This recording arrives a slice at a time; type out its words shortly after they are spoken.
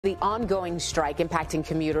The ongoing strike impacting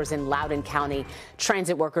commuters in Loudoun County.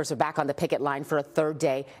 Transit workers are back on the picket line for a third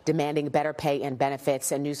day, demanding better pay and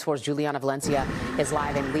benefits. And News 4's Juliana Valencia is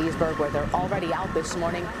live in Leesburg, where they're already out this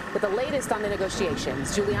morning with the latest on the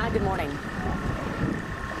negotiations. Juliana, good morning.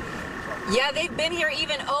 Yeah, they've been here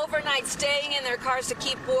even overnight, staying in their cars to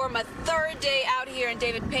keep warm. A third day out here, and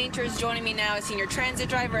David Painter is joining me now, a senior transit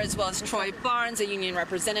driver, as well as Troy Barnes, a union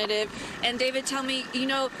representative. And David, tell me,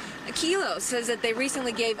 Kilo says that they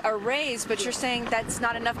recently gave a raise, but you're saying that's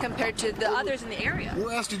not enough compared to the others in the area.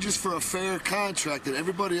 We're asking just for a fair contract that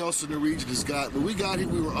everybody else in the region has got. When we got here,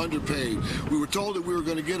 we were underpaid. We were told that we were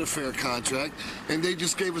going to get a fair contract, and they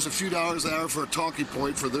just gave us a few dollars an hour for a talking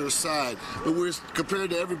point for their side. But we're,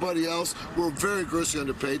 compared to everybody else, we're very grossly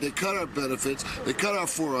underpaid. They cut our benefits, they cut our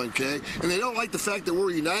 401k, and they don't like the fact that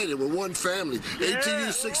we're united. We're one family.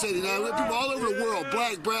 ATU 689. We have people all over the world,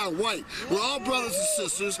 black, brown, white. We're all brothers and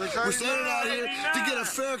sisters. We're standing out here to get a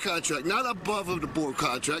fair contract, not above the board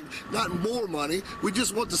contract, not more money. We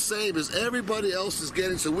just want the same as everybody else is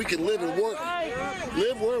getting, so we can live and work,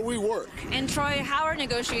 live where we work. And Troy, how are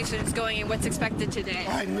negotiations going, and what's expected today?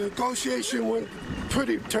 Negotiation went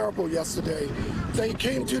pretty terrible yesterday. They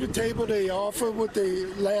came to the table, they offered what they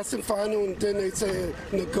last and final, and then they said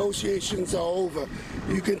negotiations are over.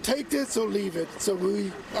 You can take this or leave it. So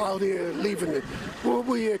we out here leaving it. What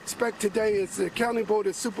we expect today is the County Board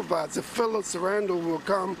of Supervisors, Phyllis Sarandon, will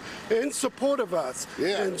come in support of us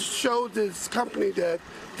and show this company that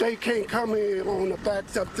they can't come here on the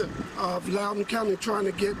backs of Loudoun County trying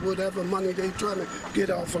to get whatever money they're trying to get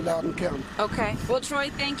off of Loudoun County. Okay. Well, Troy,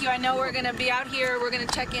 thank you. I know we're going to be out here. We're going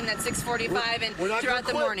to check in at 6:45 and throughout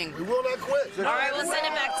the morning. We will not quit. All right, we'll send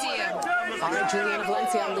it back to you. All right, Juliana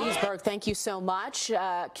Valencia on Leesburg, thank you so much.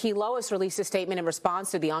 Kilo has released a statement in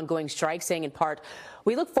response to the ongoing strike, saying in part,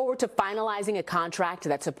 "We look forward to finalizing a contract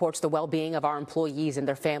that supports the well-being of our employees and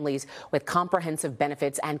their families with comprehensive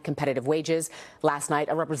benefits and competitive wages." Last night,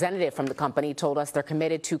 a representative from the company told us they're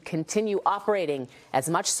committed to continue operating as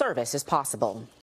much service as possible.